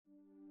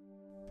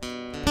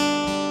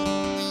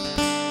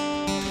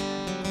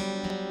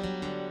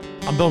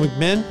I'm Bill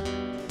McMinn,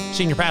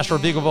 Senior Pastor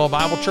of Eagleville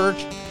Bible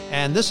Church,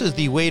 and this is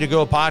the Way to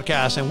Go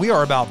podcast, and we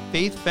are about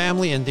faith,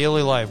 family, and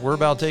daily life. We're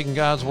about taking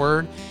God's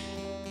Word,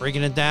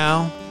 breaking it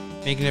down,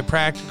 making it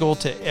practical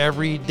to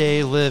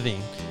everyday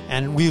living,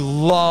 and we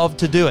love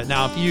to do it.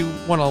 Now, if you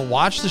want to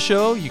watch the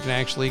show, you can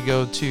actually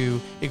go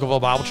to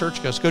Eagleville Bible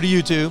Church. Just go to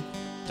YouTube,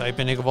 type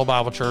in Eagleville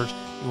Bible Church.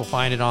 You will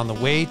find it on the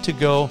Way to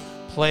Go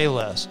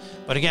playlist.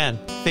 But again,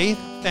 faith,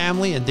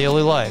 family, and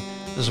daily life.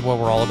 This is what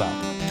we're all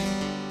about.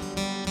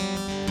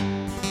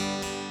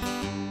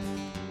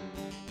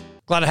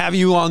 Glad to have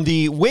you on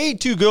the Way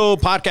to Go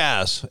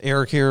podcast.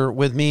 Eric here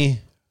with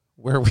me,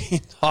 where we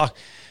talk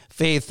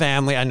faith,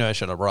 family. I know I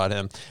should have brought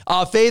him.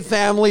 Faith,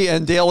 family,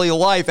 and daily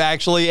life,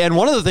 actually. And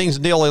one of the things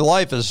in daily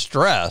life is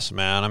stress,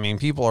 man. I mean,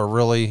 people are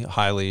really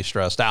highly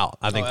stressed out.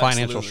 I think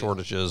financial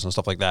shortages and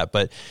stuff like that.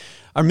 But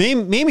it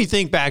made me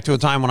think back to a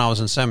time when I was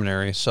in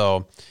seminary.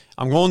 So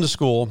I'm going to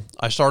school.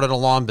 I started a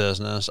lawn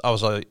business. I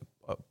was a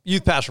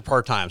youth pastor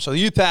part-time. So the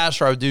youth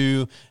pastor, I would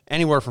do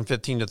anywhere from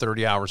 15 to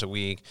 30 hours a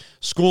week.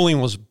 Schooling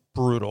was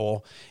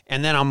brutal.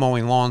 And then I'm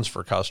mowing lawns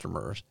for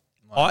customers.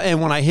 Wow.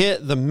 And when I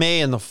hit the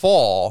May and the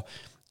fall,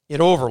 it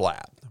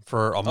overlapped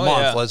for a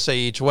month, let's say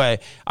each way.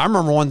 I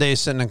remember one day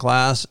sitting in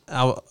class,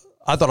 I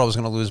thought I was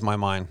going to lose my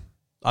mind.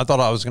 I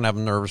thought I was going to have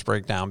a nervous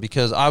breakdown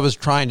because I was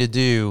trying to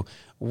do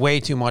way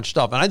too much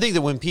stuff. And I think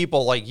that when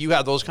people, like, you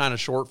have those kind of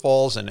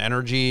shortfalls in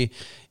energy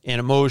and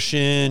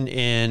emotion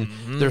and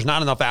there's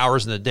not enough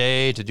hours in the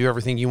day to do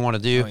everything you want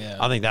to do,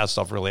 I think that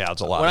stuff really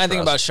adds a lot of stress. When I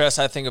think about stress,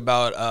 I think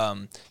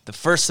about the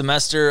first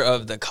semester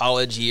of the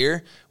college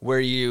year where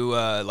you,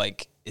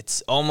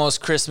 it's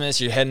almost Christmas,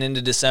 you're heading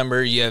into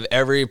December, you have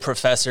every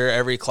professor,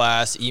 every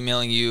class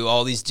emailing you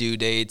all these due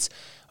dates,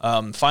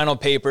 final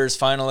papers,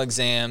 final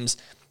exams.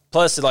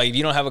 Plus, like, if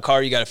you don't have a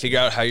car, you got to figure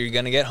out how you're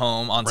going to get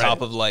home on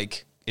top of,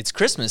 like, it's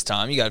Christmas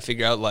time. You got to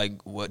figure out,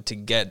 like, what to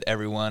get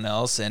everyone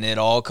else. And it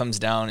all comes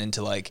down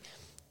into, like,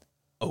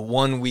 a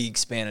 1 week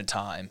span of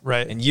time.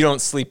 Right. And you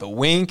don't sleep a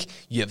wink.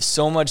 You have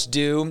so much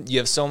due. You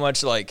have so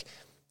much, like,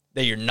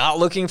 that you're not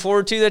looking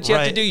forward to that you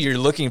have to do. You're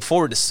looking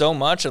forward to so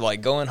much of,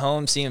 like, going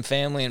home, seeing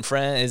family and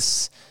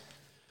friends.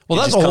 Well,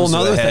 that's a whole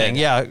nother thing.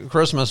 Yeah,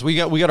 Christmas. We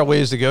got a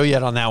ways to go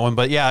yet on that one.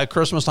 But yeah,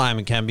 Christmas time,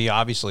 it can be,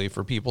 obviously,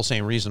 for people,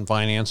 same reason,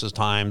 finances,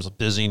 times,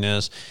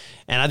 busyness.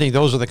 And I think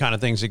those are the kind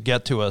of things that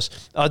get to us.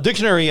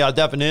 Dictionary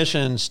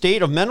definition: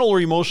 state of mental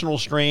or emotional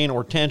strain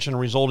or tension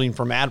resulting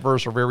from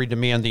adverse or very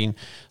demanding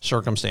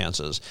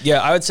circumstances. Yeah,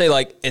 I would say,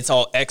 like, it's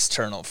all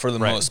external for the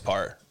most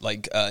part.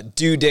 Like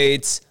due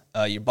dates,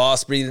 your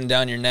boss breathing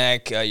down your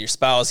neck, your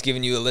spouse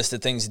giving you a list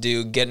of things to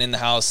do, getting in the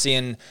house,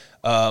 seeing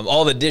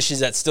all the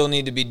dishes that still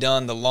need to be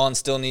done, the lawn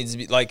still needs to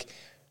be, like,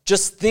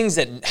 just things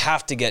that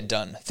have to get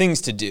done,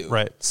 things to do.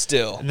 Right.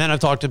 Still. And then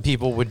I've talked to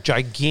people with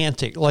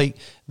gigantic, like,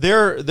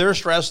 their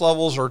stress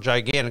levels are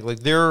gigantic. Like,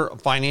 their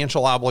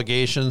financial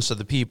obligations to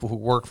the people who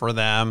work for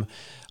them,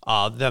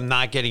 them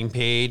not getting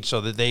paid so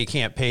that they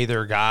can't pay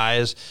their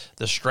guys,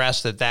 the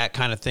stress that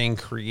kind of thing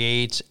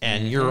creates.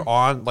 And you're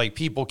on, like,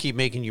 people keep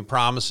making you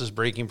promises,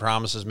 breaking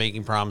promises,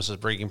 making promises,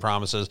 breaking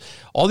promises,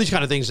 all these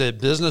kind of things that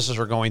businesses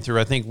are going through,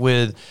 I think,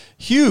 with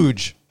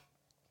huge,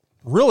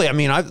 really, I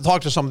mean, I've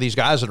talked to some of these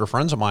guys that are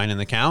friends of mine in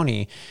the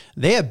county.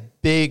 They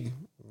have big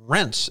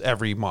rents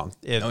every month.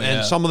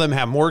 And some of them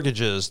have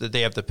mortgages that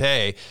they have to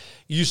pay.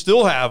 You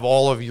still have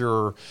all of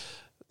your,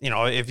 you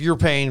know, if you're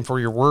paying for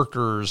your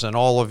workers and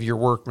all of your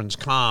workman's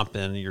comp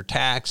and your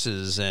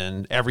taxes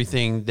and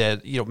everything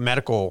that, you know,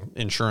 medical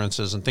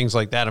insurances and things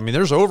like that. I mean,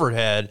 there's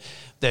overhead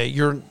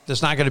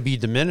that's not going to be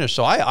diminished.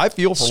 So I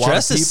feel for a lot of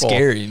people. Stress is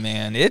scary,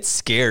 man. It's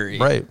scary.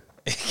 Right.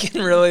 It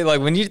can really, like,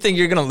 when you think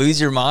you're going to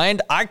lose your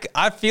mind,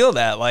 I feel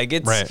that. Like,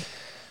 it's, right.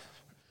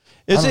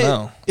 I don't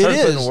know. It hard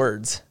to put is. in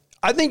words.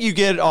 I think you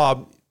get,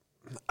 I'm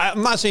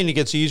not saying it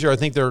gets easier. I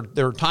think there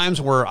are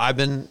times where I've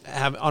been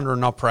under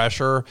enough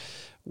pressure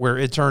where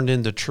it turned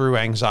into true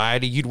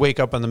anxiety. You'd wake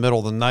up in the middle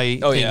of the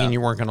night thinking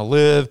you weren't going to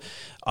live,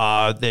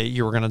 that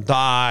you were going to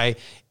die.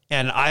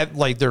 And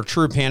they're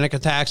true panic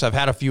attacks. I've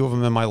had a few of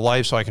them in my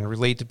life, so I can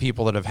relate to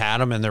people that have had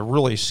them, and they're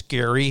really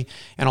scary.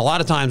 And a lot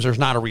of times there's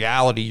not a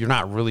reality. You're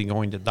not really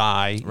going to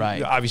die.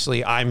 Right.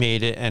 Obviously, I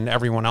made it, and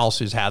everyone else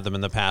who's had them in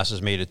the past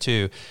has made it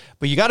too.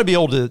 But you got to be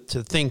able to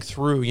think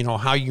through, you know,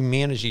 how you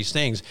manage these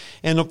things.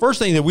 And the first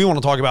thing that we want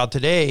to talk about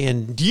today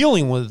in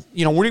dealing with,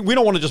 you know, we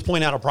don't want to just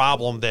point out a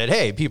problem that,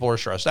 hey, people are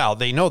stressed out.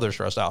 They know they're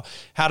stressed out.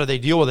 How do they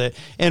deal with it?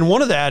 And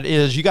one of that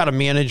is you got to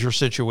manage your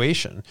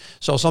situation.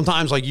 So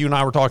sometimes, like you and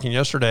I were talking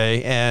yesterday,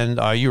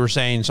 and you were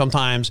saying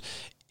sometimes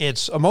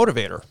it's a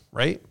motivator,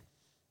 right?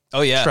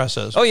 Oh, yeah.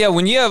 Stresses. Oh, yeah.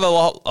 When you have a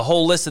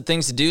whole list of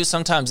things to do,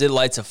 sometimes it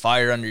lights a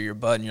fire under your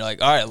butt, and you're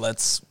like, all right,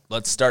 let's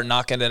start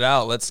knocking it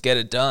out. Let's get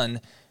it done.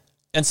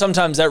 And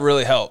sometimes that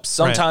really helps.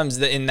 Sometimes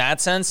in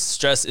that sense,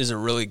 stress is a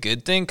really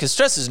good thing because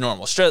stress is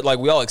normal. Stress, like,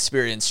 we all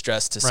experience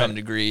stress to some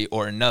degree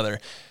or another.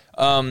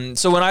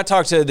 So when I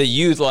talk to the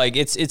youth, like,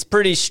 it's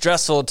pretty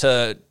stressful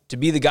to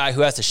be the guy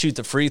who has to shoot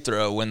the free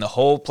throw when the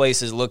whole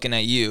place is looking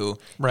at you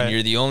and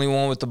you're the only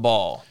one with the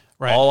ball.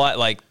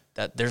 Right.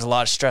 There's a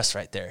lot of stress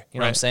right there. You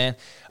know what I'm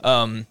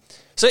saying?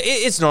 So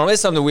it's normal.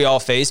 It's something we all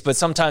face, but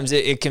sometimes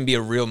it can be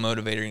a real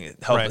motivator and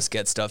help us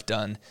get stuff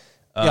done.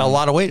 Yeah, a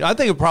lot of weight. I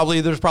think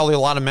there's probably a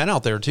lot of men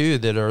out there too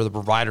that are the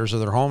providers of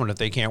their home, and if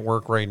they can't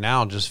work right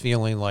now, just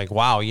feeling like,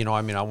 wow,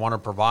 I want to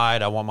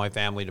provide, I want my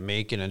family to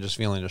make it, and just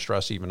feeling the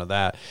stress even of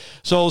that.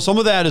 So some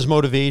of that is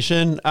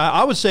motivation.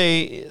 I would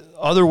say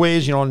other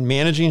ways, in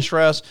managing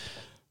stress.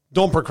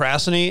 Don't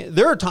procrastinate.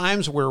 There are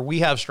times where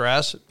we have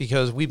stress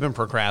because we've been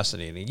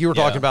procrastinating. You were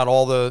talking about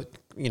all the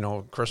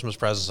Christmas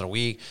presents in a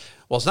week.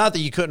 Well, it's not that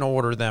you couldn't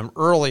order them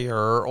earlier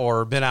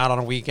or been out on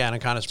a weekend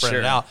and kind of spread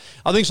it out.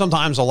 I think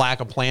sometimes a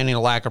lack of planning,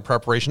 a lack of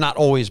preparation, not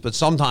always, but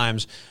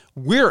sometimes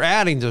we're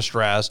adding to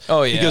stress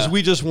because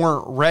we just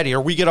weren't ready.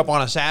 Or we get up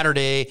on a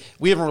Saturday,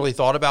 we haven't really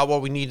thought about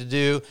what we need to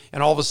do,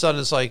 and all of a sudden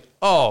it's like,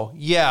 oh,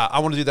 yeah, I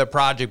want to do that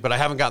project, but I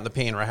haven't gotten the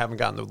paint, or I haven't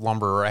gotten the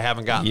lumber, or I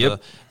haven't gotten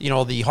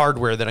the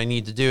hardware that I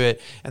need to do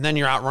it. And then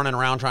you're out running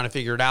around trying to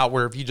figure it out,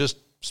 where if you just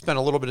spend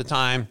a little bit of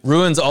time,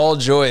 ruins all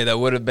joy that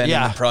would have been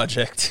in the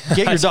project.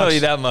 Get your I tell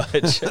you that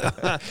much.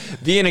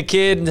 Being a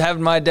kid and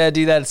having my dad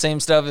do that same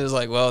stuff, it was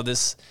like, well,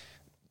 this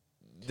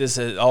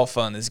is all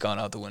fun has gone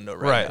out the window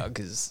right now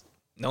because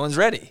no one's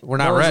ready. We're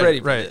not ready.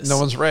 Right. No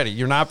one's ready.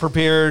 You're not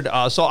prepared.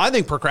 So I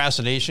think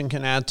procrastination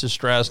can add to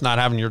stress, not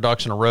having your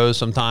ducks in a row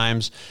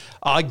sometimes.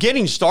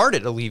 Getting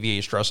started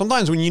alleviates stress.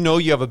 Sometimes when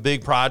you have a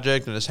big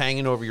project and it's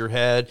hanging over your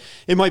head,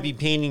 it might be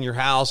painting your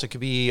house. It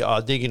could be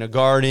digging a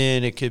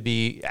garden. It could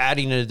be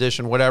adding an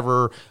addition,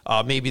 whatever.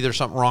 Maybe there's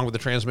something wrong with the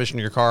transmission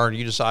of your car and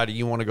you decided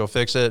you want to go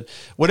fix it.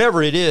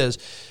 Whatever it is,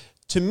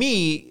 to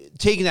me,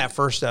 taking that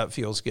first step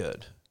feels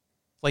good.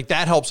 Like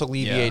that helps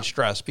alleviate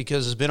stress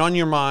because it's been on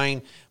your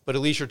mind, but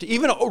at least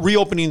even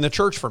reopening the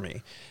church for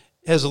me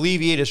has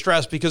alleviated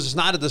stress because it's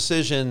not a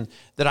decision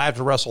that I have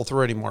to wrestle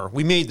through anymore.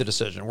 We made the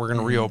decision. We're going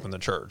to reopen the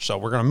church. So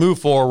we're going to move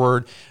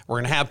forward. We're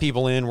going to have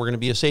people in. We're going to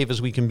be as safe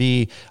as we can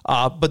be.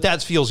 But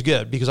that feels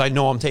good because I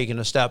know I'm taking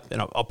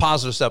a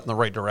positive step in the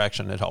right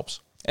direction. It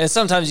helps. And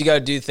sometimes you got to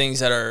do things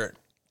that are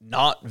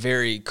not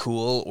very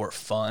cool or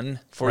fun.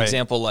 For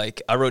example,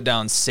 like I wrote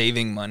down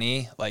saving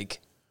money,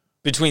 like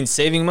between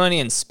saving money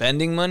and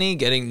spending money,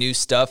 getting new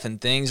stuff and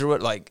things, or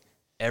what, like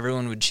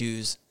everyone would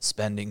choose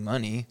spending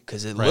money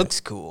because it looks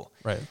cool.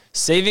 Right.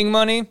 Saving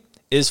money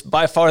is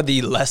by far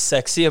the less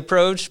sexy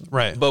approach.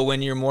 Right. But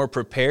when you're more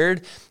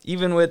prepared,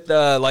 even with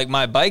like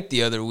my bike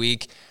the other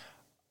week,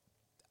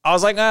 I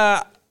was like,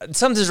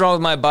 something's wrong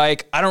with my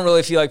bike. I don't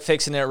really feel like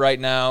fixing it right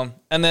now.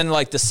 And then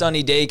like the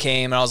sunny day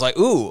came and I was like,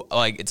 ooh,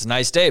 like it's a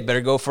nice day. Better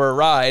go for a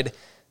ride.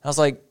 I was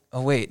like,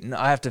 oh, wait, no,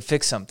 I have to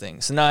fix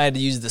something. So now I had to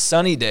use the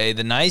sunny day,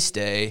 the nice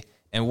day,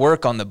 and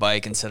work on the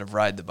bike instead of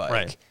ride the bike.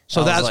 Right.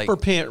 So that's like,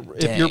 prepared.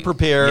 If you're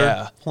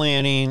prepared,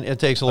 planning, it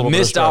takes a little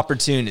missed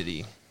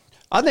opportunity.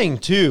 I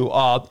think too,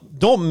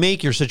 don't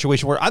make your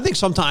situation worse. I think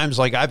sometimes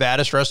like I've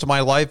added stress to my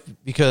life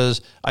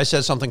because I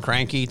said something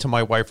cranky to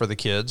my wife or the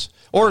kids,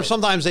 or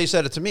sometimes they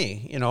said it to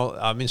me,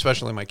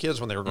 especially my kids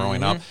when they were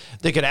growing up,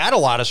 they could add a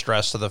lot of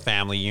stress to the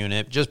family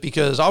unit just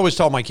because I always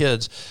tell my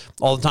kids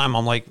all the time,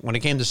 I'm like, when it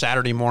came to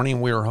Saturday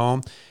morning, we were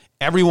home,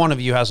 every one of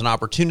you has an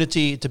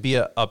opportunity to be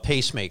a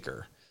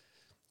pacemaker.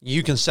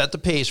 You can set the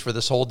pace for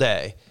this whole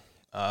day.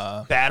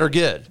 Bad or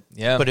good.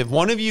 Yeah. But if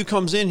one of you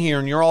comes in here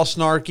and you're all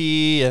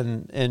snarky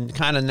and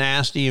kind of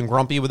nasty and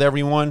grumpy with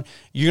everyone,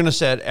 you're going to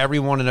set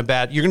everyone you're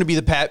going to be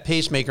the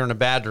pacemaker in a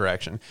bad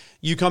direction.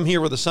 You come here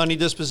with a sunny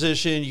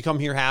disposition, you come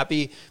here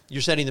happy,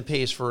 you're setting the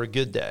pace for a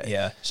good day.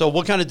 Yeah. So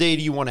what kind of day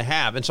do you want to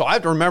have? And so I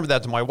have to remember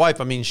that to my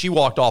wife. I mean, she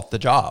walked off the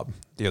job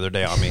the other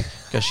day on me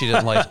because she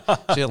didn't like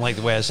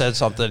the way I said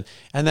something.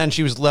 And then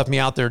she left me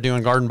out there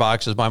doing garden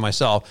boxes by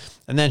myself.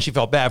 And then she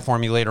felt bad for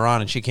me later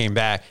on and she came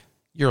back.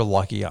 You're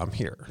lucky I'm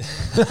here.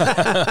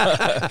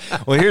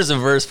 Well, here's a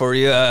verse for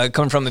you.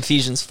 Coming from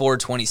Ephesians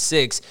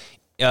 4:26.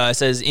 It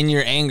says, in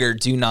your anger,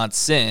 do not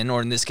sin.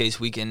 Or in this case,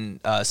 we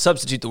can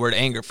substitute the word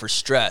anger for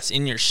stress.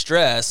 In your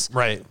stress,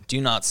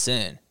 do not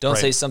sin. Don't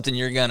say something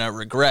you're going to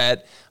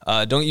regret.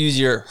 Don't use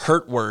your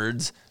hurt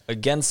words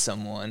against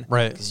someone.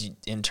 Because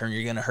in turn,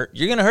 you're going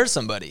to hurt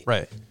somebody.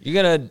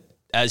 You're going to,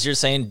 as you're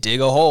saying, dig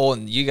a hole,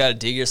 and you got to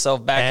dig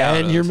yourself back out.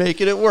 And you're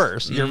making it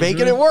worse. You're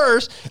making it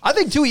worse. I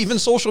think, too, even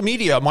social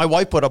media. My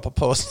wife put up a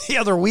post the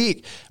other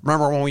week.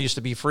 Remember when we used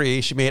to be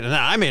free?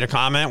 I made a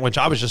comment, which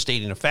I was just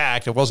stating a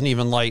fact. It wasn't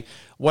even like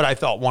what I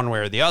felt one way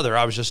or the other.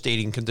 I was just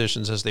stating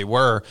conditions as they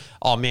were.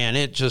 Oh, man,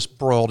 it just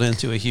broiled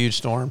into a huge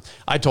storm.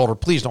 I told her,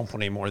 please don't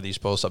put any more of these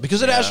posts up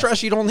because it adds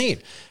stress you don't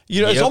need.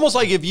 It's almost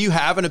like if you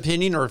have an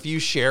opinion or if you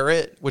share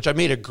it, which I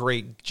made a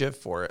great GIF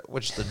for it,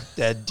 which the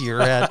dead deer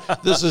had.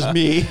 This is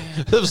me.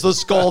 This is the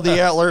skull, the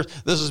antlers.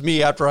 This is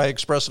me after I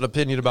express an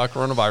opinion about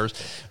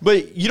coronavirus.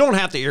 But you don't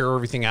have to air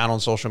everything out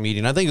on social media.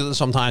 And I think that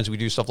sometimes we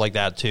do stuff like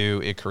that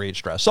too. It creates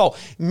stress. So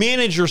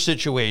manage your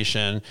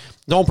situation.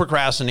 Don't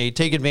procrastinate.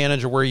 Take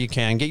advantage of where you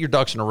can. Get your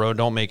ducks in a row.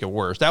 Don't make it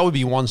worse. That would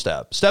be one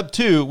step. Step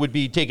two would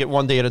be take it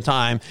one day at a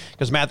time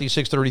because Matthew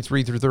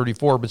 6:33 through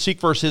 34. But seek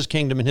first his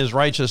kingdom and his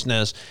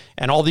righteousness,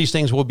 and all these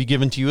things will be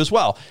given to you as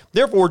well.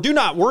 Therefore, do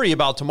not worry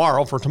about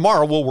tomorrow, for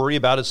tomorrow will worry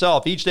about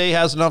itself. Each day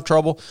has enough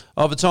trouble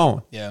of its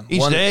own. Yeah.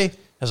 Each day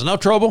has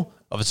enough trouble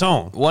of its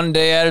own. One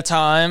day at a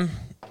time,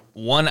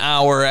 1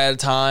 hour at a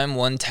time,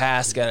 one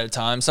task at a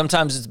time.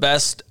 Sometimes it's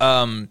best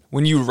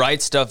when you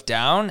write stuff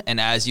down and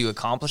as you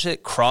accomplish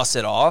it, cross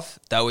it off.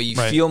 That way you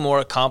feel more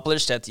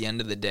accomplished at the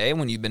end of the day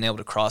when you've been able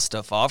to cross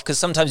stuff off. Because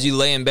sometimes you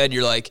lay in bed,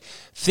 you're like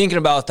thinking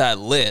about that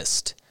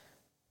list.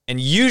 And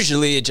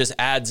usually it just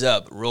adds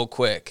up real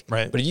quick.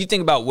 Right. But if you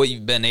think about what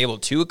you've been able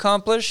to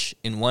accomplish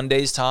in 1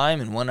 day's time,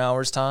 in 1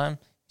 hour's time,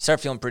 you start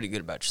feeling pretty good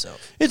about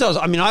yourself. It does.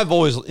 I mean, I've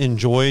always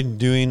enjoyed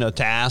doing a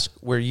task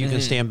where you can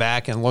stand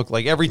back and look.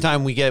 Like every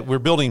time we're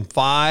building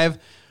 5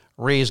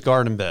 raised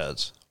garden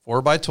beds,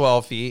 4 by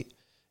 12 feet,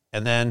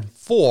 and then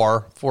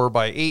 4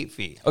 by 8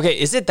 feet. Okay,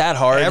 is it that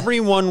hard? Every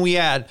one we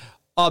add.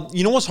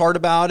 You know what's hard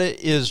about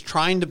it is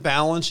trying to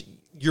balance.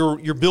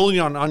 You're building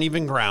on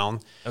uneven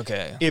ground.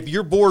 Okay. If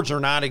your boards are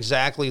not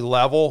exactly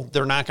level,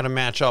 they're not going to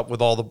match up with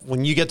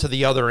when you get to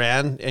the other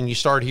end and you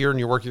start here and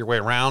you work your way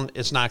around,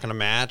 it's not going to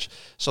match.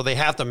 So they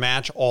have to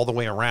match all the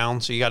way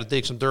around. So you got to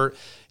dig some dirt.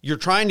 You're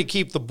trying to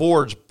keep the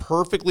boards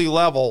perfectly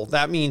level.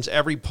 That means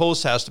every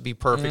post has to be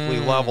perfectly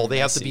level. They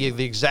have to be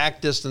the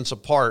exact distance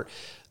apart.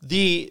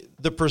 The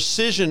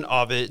precision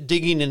of it,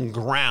 digging in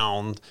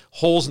ground,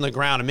 holes in the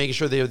ground, and making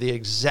sure they're the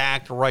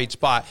exact right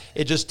spot,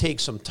 it just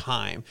takes some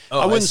time.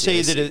 I wouldn't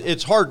say that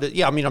it's hard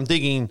to, I mean, I'm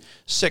digging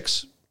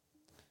 6,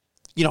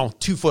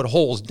 2-foot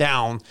holes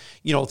down,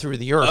 through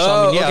the earth.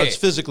 So, I mean, it's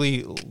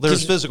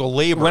there's physical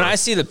labor. When I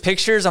see the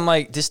pictures, I'm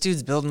like, this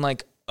dude's building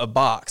like a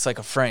box, like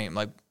a frame.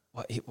 Like,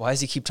 why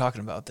does he keep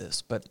talking about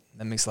this? But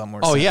that makes a lot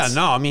more sense. Oh, yeah,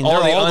 no. I mean,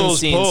 all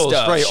those posts,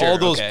 stuff, right? Sure, all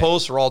those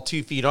posts are all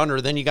 2 feet under.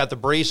 Then you got the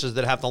braces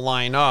that have to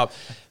line up.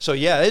 So,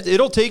 yeah, it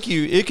could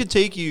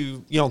take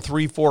you,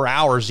 3-4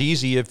 hours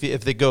easy if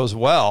it goes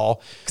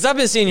well. Because I've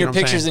been seeing your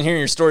pictures and hearing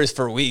your stories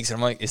for weeks. And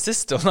I'm like, is this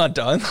still not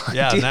done?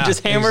 Yeah, Dude,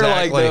 just hammer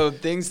like the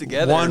things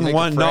together.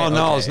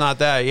 No, it's not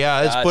that.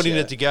 Yeah, it's putting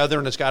it Gotcha. together,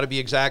 and it's got to be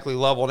exactly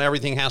level, and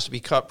everything has to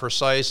be cut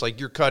precise. Like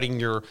you're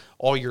cutting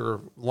all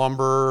your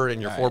lumber and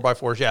your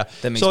 4x4s. Yeah,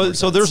 that makes more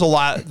so sense.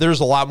 there's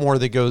a lot more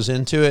that goes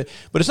into it,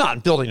 but it's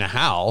not building a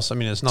house. I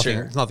mean, it's nothing.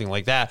 Sure. It's nothing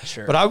like that.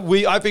 Sure. But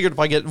I figured if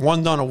I get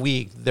one done a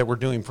week, that we're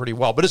doing pretty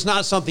well. But it's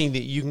not something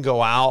that you can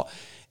go out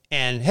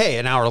and hey,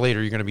 an hour later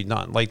you're going to be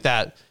done like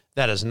that.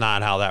 That is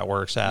not how that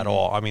works at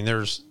all. I mean,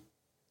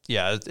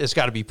 it's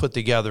got to be put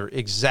together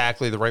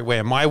exactly the right way.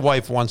 And my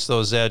wife wants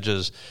those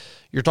edges.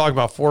 You're talking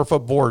about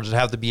 4-foot boards that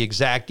have to be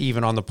exact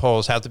even on the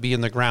post, have to be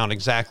in the ground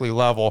exactly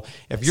level.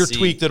 If you're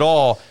tweaked at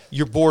all,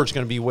 your board's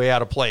going to be way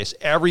out of place.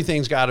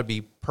 Everything's got to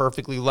be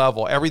perfectly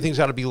level. Everything's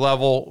got to be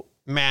level,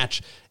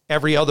 match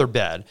every other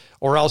bed.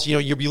 Or else,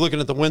 you'll be looking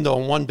at the window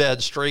and one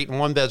bed's straight and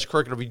one bed's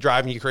crooked. It'll be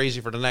driving you crazy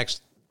for the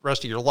next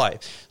rest of your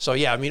life. So,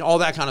 yeah, I mean, all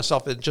that kind of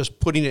stuff, just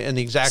putting it in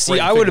the exact way.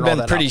 See, I would have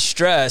been pretty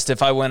stressed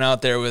if I went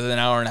out there with an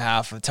hour and a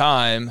half of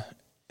time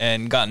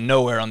and got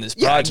nowhere on this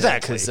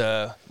project because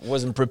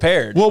wasn't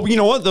prepared. Well, you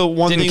know what? The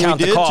one thing we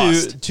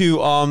did to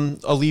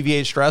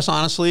alleviate stress,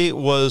 honestly,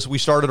 was we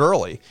started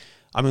early.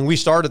 I mean, we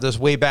started this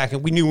way back,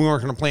 and we knew we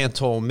weren't going to plant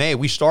until May.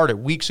 We started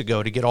weeks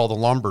ago to get all the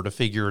lumber to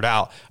figure it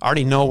out. I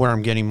already know where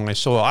I'm getting my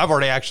soil. I've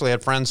already actually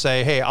had friends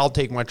say, hey, I'll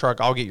take my truck.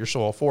 I'll get your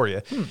soil for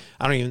you.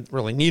 I don't even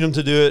really need them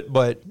to do it,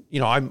 but,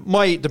 I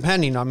might,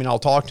 depending. I mean, I'll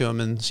talk to them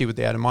and see what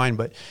they had in mind.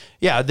 But,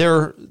 yeah,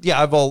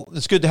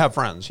 it's good to have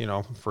friends,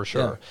 for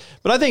sure. Yeah.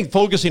 But I think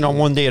focusing on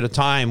one day at a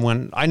time,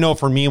 when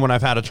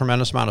I've had a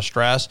tremendous amount of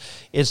stress,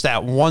 it's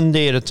that one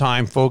day at a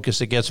time focus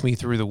that gets me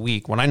through the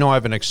week. When I know I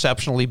have an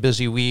exceptionally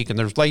busy week, and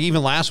there's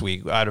even last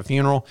week, I had a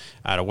funeral,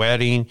 I had a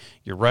wedding,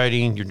 you're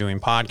writing, you're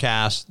doing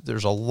podcasts,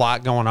 there's a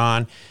lot going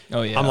on.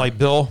 Oh, yeah. I'm like,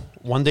 Bill,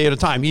 one day at a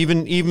time.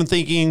 Even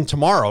thinking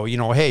tomorrow,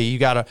 hey, you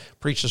got to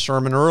preach the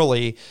sermon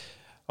early.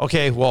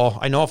 Okay, well,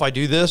 I know if I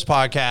do this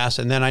podcast,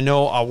 and then I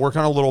know I'll work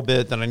on a little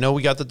bit, then I know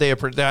we got the day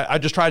of I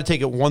just try to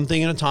take it one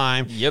thing at a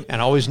time. Yep.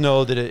 And always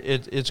know that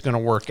it's going to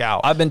work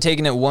out. I've been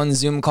taking it one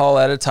Zoom call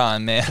at a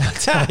time, man. I'll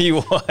tell you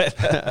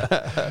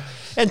what.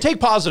 And take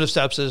positive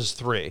steps is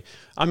 3.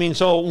 I mean,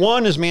 so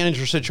 1 is manage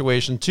your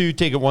situation. 2,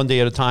 take it one day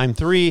at a time.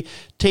 3,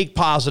 take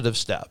positive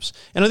steps.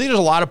 And I think there's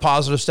a lot of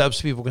positive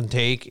steps people can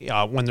take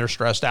when they're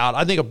stressed out.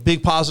 I think a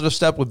big positive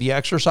step would be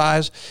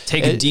exercise.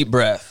 Take a deep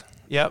breath.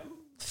 Yep.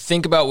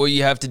 Think about what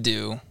you have to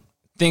do.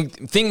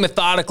 Think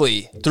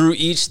methodically through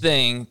each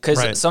thing,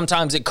 because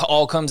sometimes it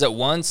all comes at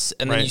once,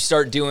 and then you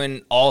start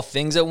doing all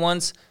things at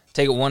once.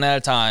 Take it one at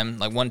a time,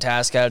 like one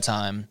task at a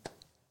time.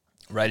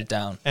 Write it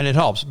down. And it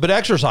helps. But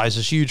exercise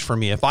is huge for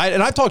me.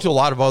 I've talked to a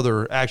lot of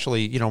other,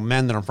 actually,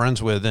 men that I'm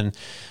friends with, and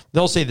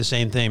they'll say the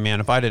same thing, man.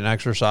 If I didn't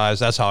exercise,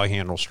 that's how I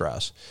handle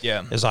stress.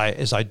 Yeah. As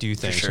I do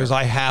things. Sure. Because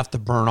I have to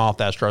burn off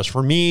that stress.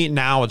 For me,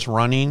 now it's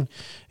running.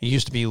 It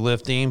used to be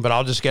lifting, but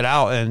I'll just get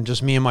out and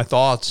just me and my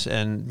thoughts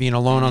and being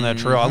alone on that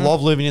trail. I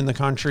love living in the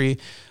country.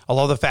 I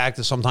love the fact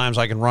that sometimes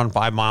I can run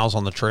 5 miles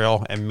on the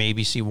trail and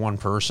maybe see one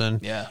person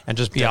and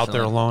just be out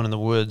there alone in the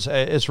woods.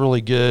 It's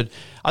really good.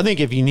 I think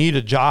if you need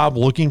a job,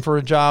 looking for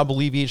a job,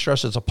 alleviate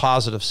stress, it's a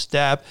positive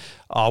step.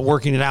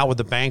 working it out with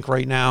the bank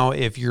right now.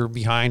 If you're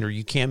behind or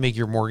you can't make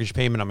your mortgage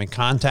payment, I'm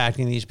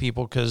contacting these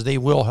people because they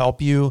will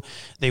help you.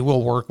 They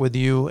will work with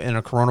you in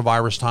a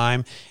coronavirus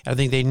time. I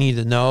think they need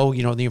to know,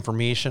 the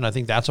information. I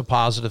think that's a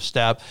positive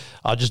step.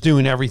 Just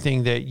doing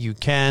everything that you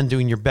can,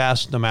 doing your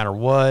best no matter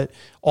what.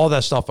 All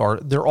that stuff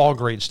they're all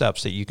great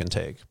steps that you can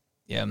take.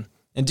 Yeah.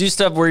 And do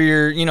stuff where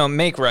you're,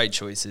 make right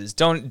choices.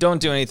 Don't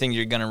do anything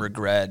you're going to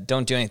regret.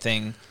 Don't do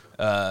anything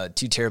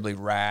too terribly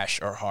rash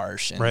or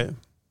harsh. Right.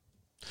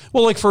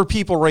 Well, like for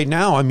people right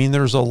now, I mean,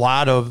 there's a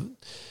lot of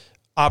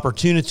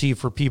opportunity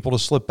for people to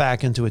slip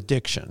back into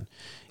addiction.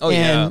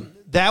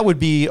 That would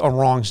be a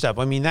wrong step.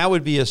 I mean, that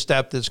would be a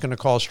step that's going to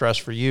cause stress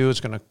for you.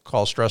 It's going to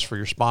cause stress for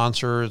your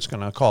sponsor. It's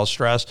going to cause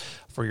stress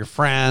for your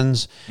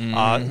friends.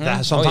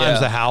 Sometimes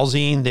the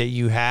housing that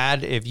you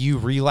had, if you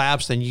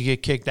relapse, then you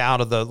get kicked out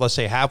of the, let's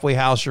say, halfway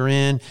house you're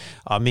in,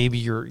 maybe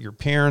your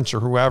parents or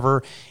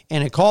whoever,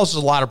 and it causes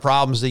a lot of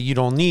problems that you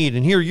don't need.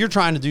 And here you're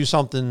trying to do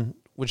something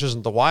which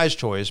isn't the wise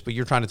choice, but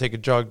you're trying to take a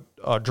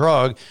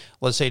drug,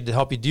 let's say, to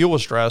help you deal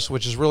with stress,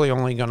 which is really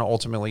only going to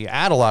ultimately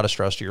add a lot of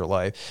stress to your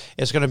life.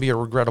 It's going to be a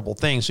regrettable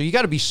thing. So you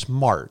got to be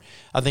smart,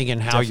 I think, in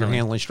how you're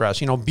handling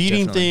stress.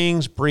 Beating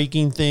things,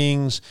 breaking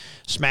things,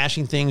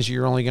 smashing things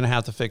you're only going to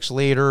have to fix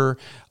later,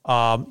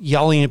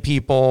 yelling at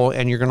people,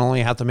 and you're going to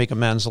only have to make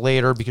amends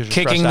later because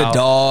you're kicking the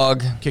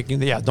dog.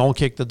 Don't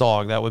kick the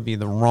dog. That would be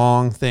the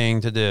wrong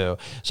thing to do.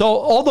 So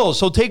all those.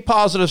 So take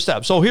positive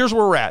steps. So here's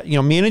where we're at.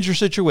 Manage your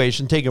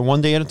situation. Take it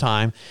one day at a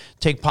time.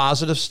 Take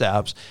positive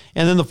steps.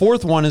 And then the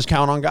fourth one is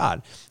count on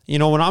God.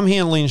 When I'm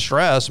handling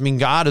stress,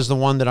 God is the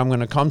one that I'm going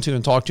to come to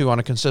and talk to on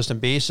a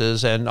consistent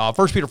basis. And 1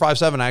 Peter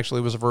 5:7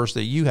 actually was a verse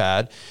that you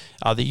had,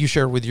 that you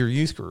shared with your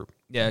youth group.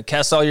 Yeah,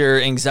 cast all your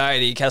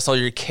anxiety, cast all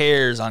your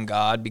cares on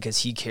God because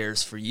he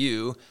cares for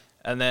you.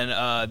 And then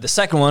the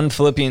second one,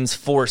 Philippians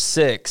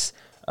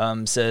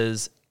 4:6,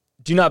 says,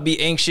 do not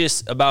be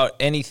anxious about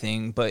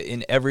anything, but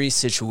in every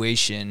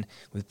situation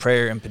with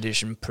prayer and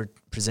petition,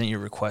 present your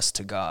requests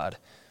to God.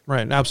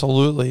 Right,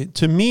 absolutely.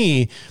 To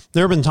me,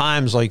 there have been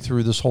times like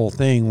through this whole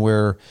thing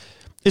where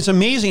it's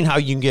amazing how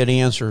you can get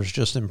answers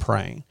just in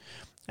praying.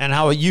 And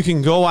how you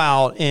can go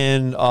out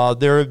and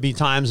there would be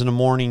times in the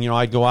morning,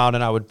 I'd go out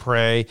and I would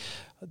pray.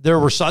 There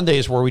were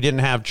Sundays where we didn't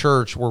have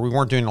church, where we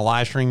weren't doing a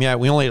live stream yet.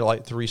 We only had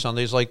like 3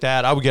 Sundays like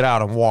that. I would get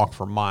out and walk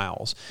for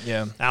miles.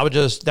 Yeah.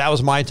 That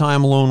was my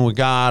time alone with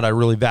God. I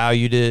really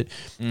valued it.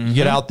 You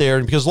get out there,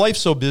 and because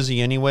life's so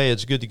busy anyway,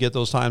 it's good to get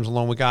those times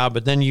alone with God,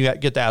 but then you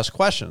get to ask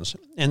questions.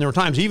 And there were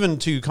times even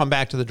to come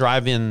back to the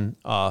drive-in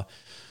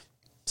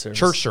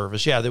church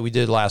service, that we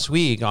did last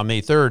week on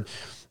May 3rd.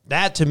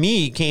 That to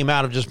me came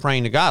out of just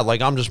praying to God.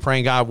 Like, I'm just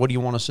praying, God, what do you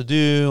want us to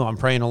do? I'm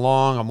praying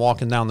along. I'm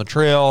walking down the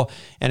trail,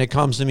 and it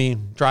comes to me,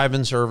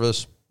 drive-in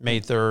service,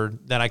 May 3rd.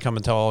 Then I come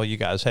and tell all you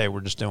guys, hey,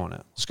 we're just doing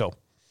it. Let's go.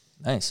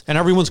 Nice. And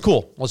everyone's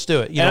cool. Let's do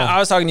it. I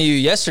was talking to you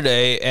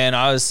yesterday, and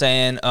I was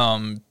saying,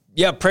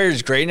 prayer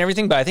is great and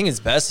everything, but I think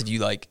it's best if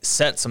you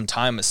set some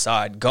time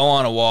aside, go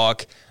on a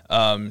walk,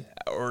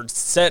 or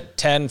set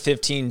 10,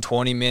 15,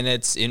 20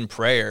 minutes in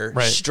prayer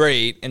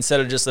straight instead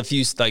of just a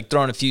few,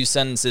 throwing a few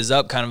sentences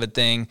up kind of a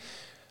thing.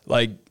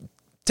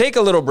 Take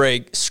a little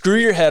break, screw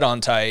your head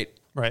on tight.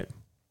 Right.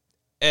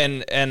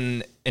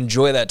 And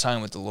enjoy that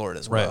time with the Lord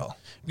as well.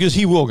 Because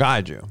he will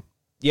guide you.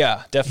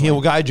 Yeah, definitely. He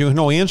will guide you and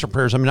he'll answer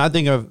prayers. I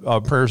think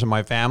of prayers in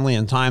my family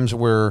and times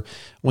where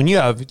when you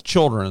have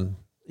children,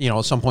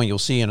 at some point you'll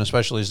see, and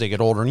especially as they get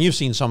older, and you've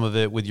seen some of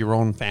it with your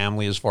own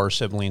family as far as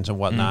siblings and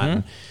whatnot.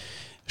 And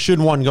should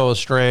one go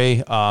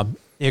astray,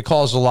 it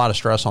causes a lot of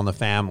stress on the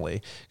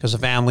family because the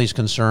family's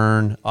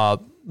concerned.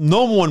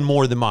 No one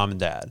more than mom and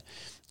dad.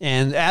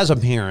 And as a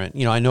parent,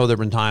 I know there have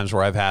been times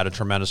where I've had a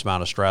tremendous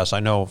amount of stress. I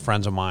know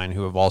friends of mine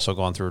who have also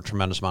gone through a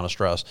tremendous amount of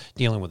stress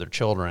dealing with their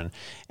children.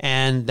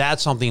 And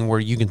that's something where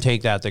you can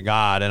take that to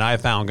God. And I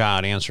found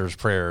God answers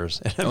prayers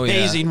in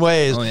amazing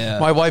ways.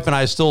 My wife and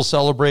I still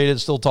celebrate it,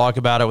 still talk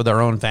about it with our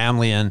own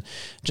family. And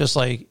just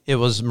it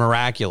was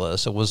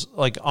miraculous. It was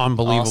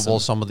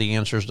unbelievable, some of the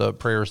answers to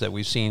prayers that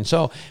we've seen.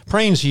 So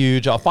praying's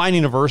huge.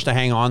 Finding a verse to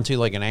hang on to,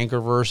 like an anchor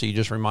verse, so you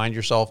just remind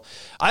yourself.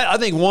 I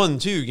think one,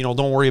 too,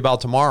 don't worry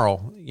about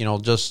tomorrow.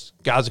 Just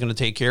God's going to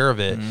take care of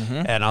it.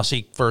 And I'll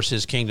seek first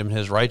his kingdom,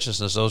 his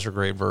righteousness. Those are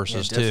great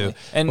verses too.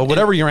 But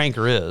whatever your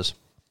anchor is.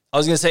 I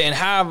was going to say, and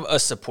have a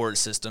support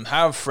system,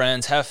 have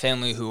friends, have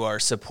family who are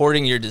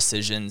supporting your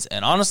decisions.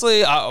 And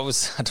honestly, I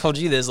told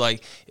you this,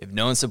 if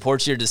no one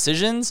supports your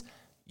decisions,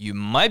 you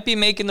might be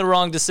making the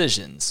wrong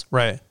decisions.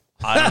 Right.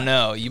 I don't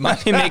know. You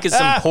might be making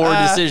some poor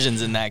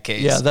decisions in that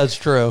case. Yeah, that's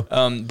true.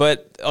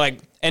 But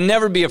and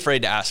never be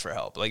afraid to ask for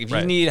help. If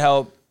you need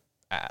help,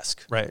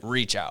 ask. Right.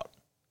 Reach out.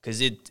 Because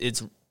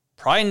it's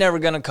probably never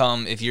going to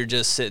come if you're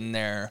just sitting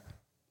there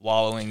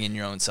wallowing in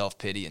your own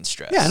self-pity and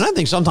stress. Yeah, and I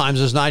think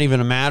sometimes it's not even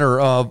a matter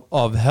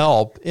of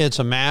help. It's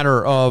a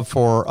matter of,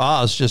 for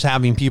us, just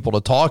having people to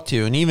talk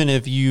to. And even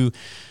if you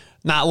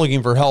not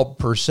looking for help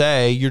per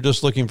se. You're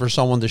just looking for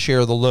someone to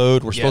share the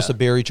load. We're supposed to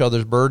bear each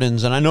other's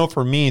burdens. And I know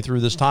for me through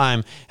this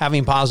time,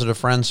 having positive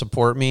friends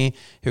support me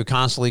who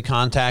constantly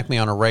contact me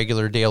on a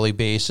regular daily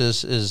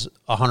basis is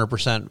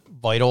 100%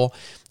 vital.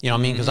 You know what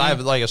I mean? Because I have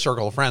like a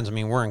circle of friends. I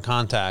mean, we're in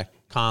contact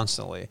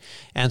constantly.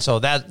 And so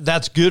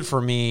that's good for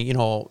me. You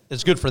know,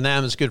 it's good for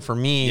them. It's good for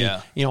me,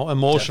 you know,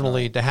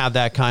 emotionally to have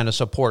that kind of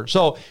support.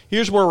 So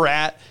here's where we're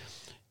at.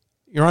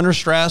 You're under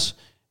stress,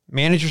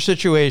 manage your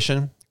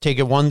situation. Take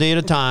it one day at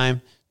a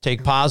time,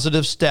 take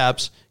positive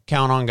steps,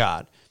 count on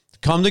God.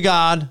 Come to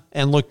God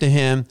and look to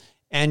him,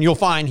 and you'll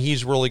find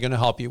he's really going to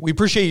help you. We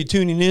appreciate you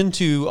tuning in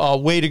to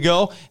Way to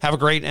Go. Have a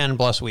great and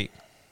blessed week.